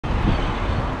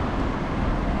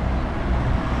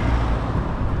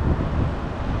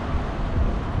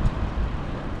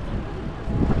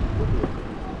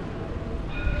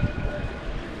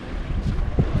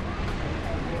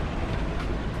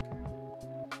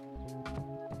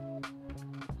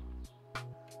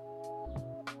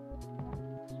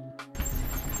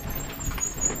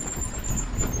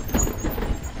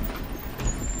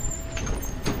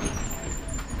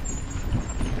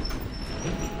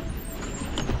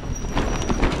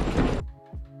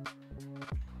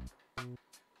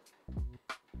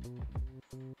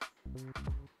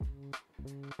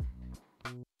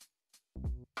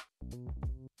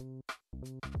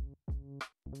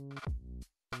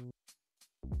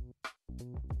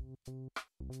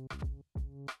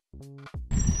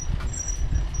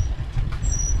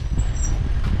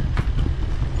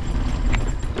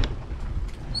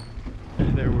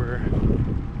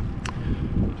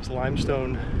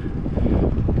limestone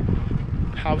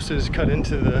houses cut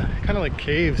into the kind of like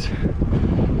caves,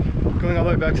 going all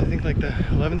the way back to I think like the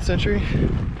 11th century.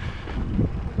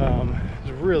 It's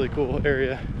a really cool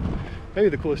area, maybe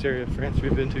the coolest area of France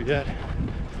we've been to yet.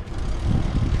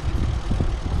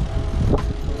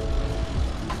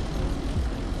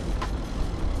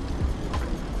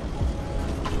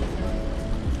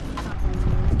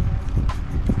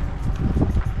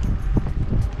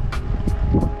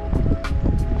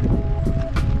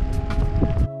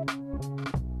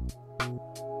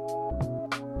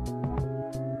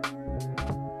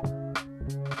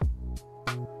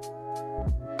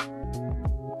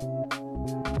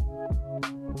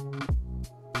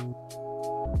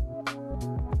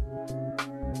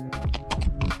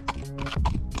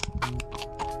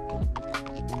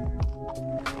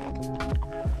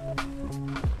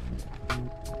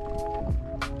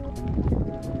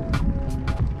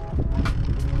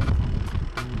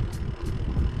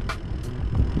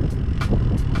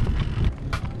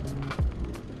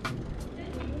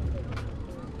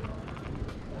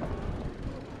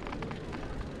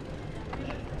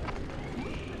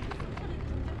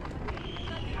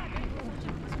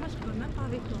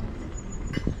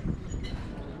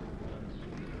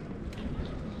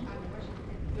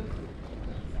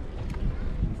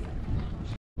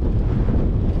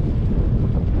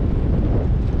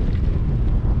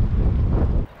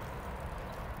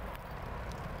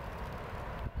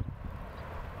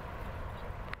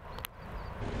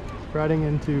 Riding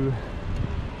into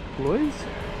Blois.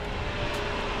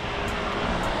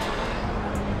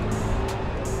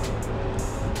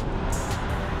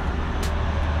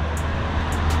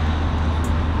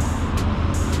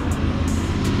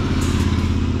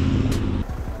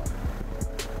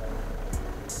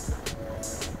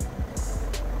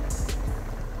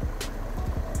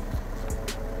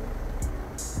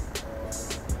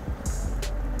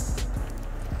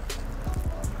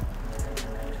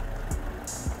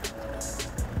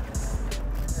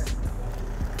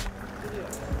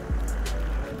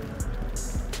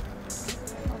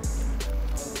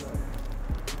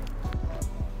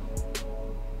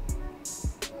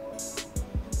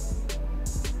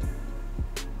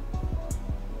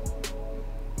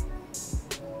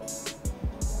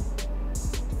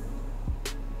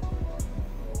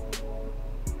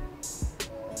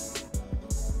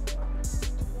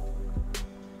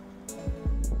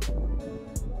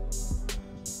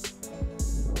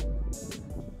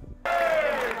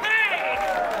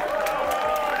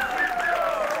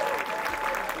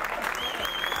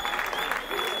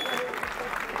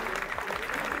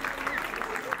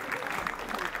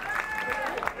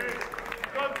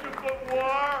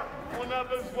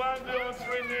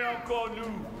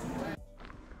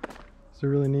 It's a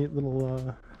really neat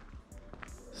little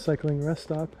cycling rest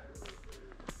stop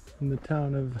in the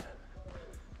town of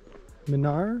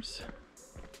Minars.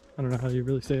 I don't know how you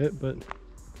really say it, but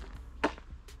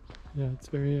yeah, it's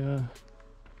very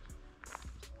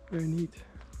neat.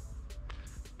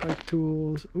 Bike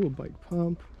tools, ooh, a bike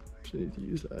pump. Actually need to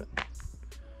use that.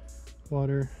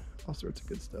 Water, all sorts of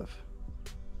good stuff.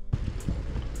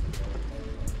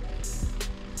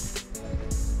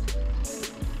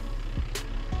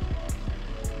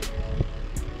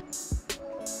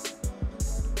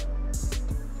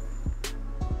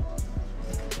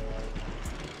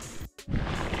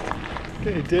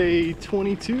 Okay, day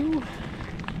 22.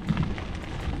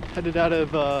 Headed out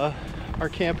of our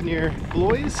camp near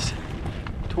Blois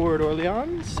toward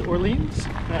Orleans.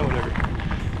 Whatever.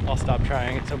 I'll stop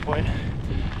trying at some point.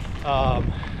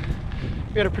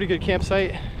 We had a pretty good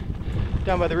campsite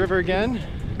down by the river again.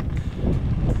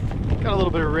 Got a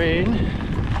little bit of rain.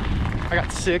 I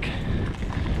got sick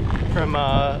from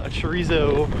a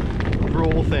chorizo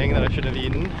roll thing that I shouldn't have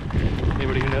eaten.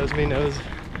 Anybody who knows me knows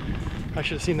I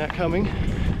should have seen that coming.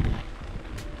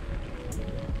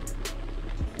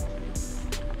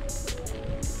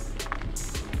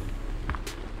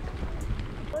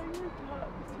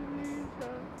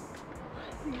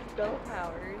 These bell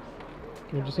towers.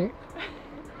 What'd you say?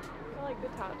 I like the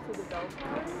tops of the bell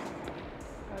towers.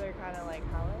 How they're kind of like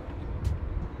hollow.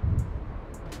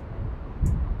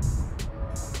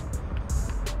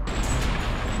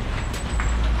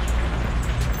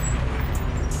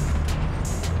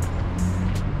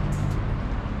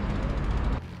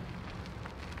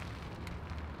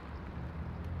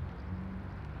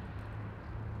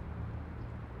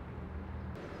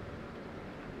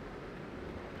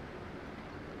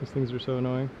 These things are so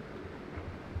annoying.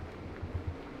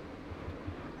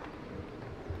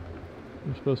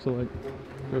 You're supposed to like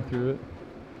go through it,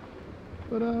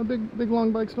 but big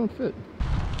long bikes don't fit.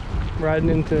 Riding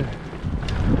into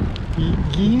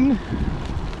Jean?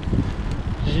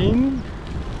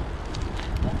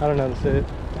 I don't know how to say it.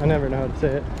 I never know how to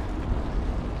say it.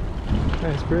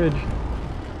 Nice bridge.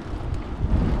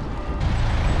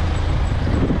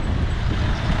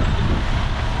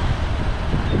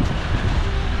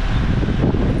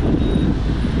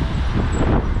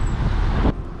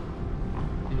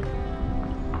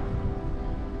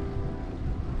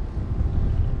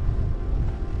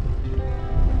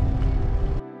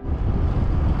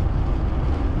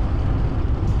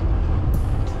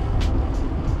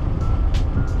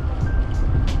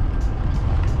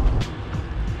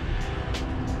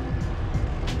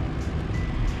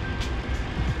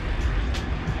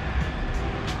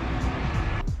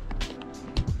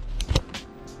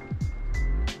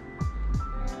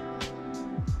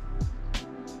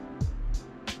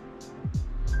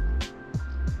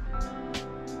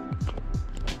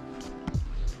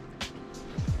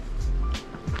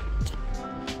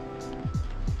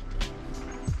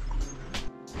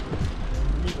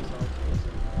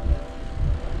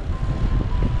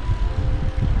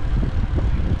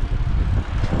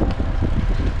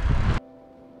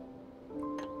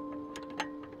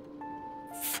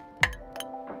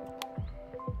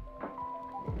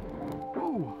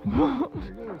 There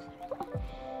it goes.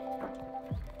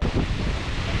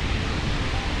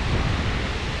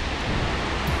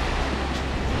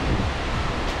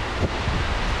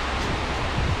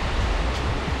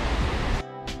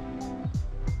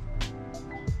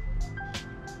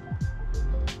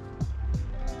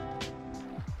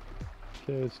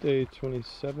 Okay, it's day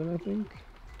 27, I think.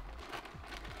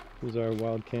 This is our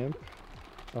wild camp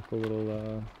off a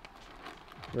little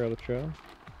rail trail.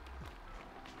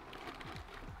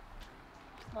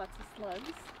 Lots of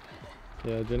slugs.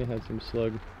 Yeah, Jenny had some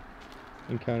slug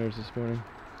encounters this morning.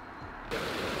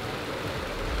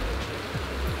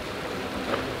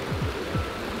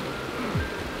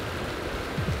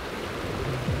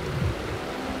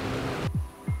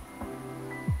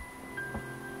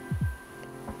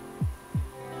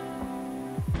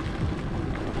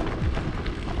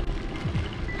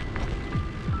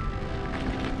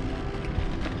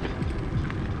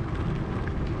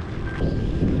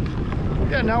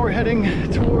 Yeah, now we're heading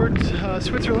towards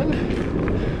Switzerland.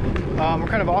 We're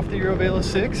kind of off the EuroVelo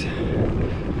 6,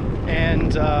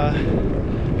 and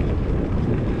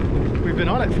we've been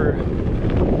on it for, I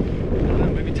don't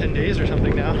know, maybe 10 days or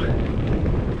something now.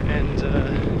 And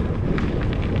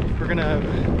we're gonna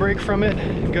break from it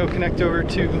and go connect over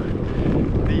to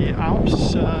the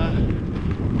Alps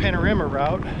panorama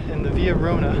route in the Via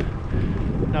Rona,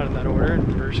 not in that order, in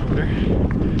reverse order.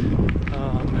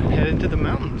 Head into the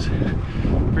mountains.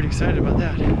 Pretty excited about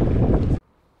that.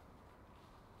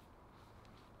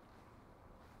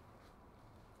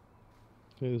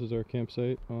 Okay, this is our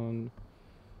campsite on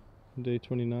day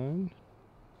 29.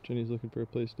 Jenny's looking for a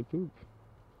place to poop.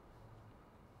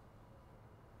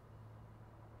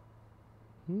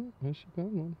 I should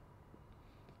found one.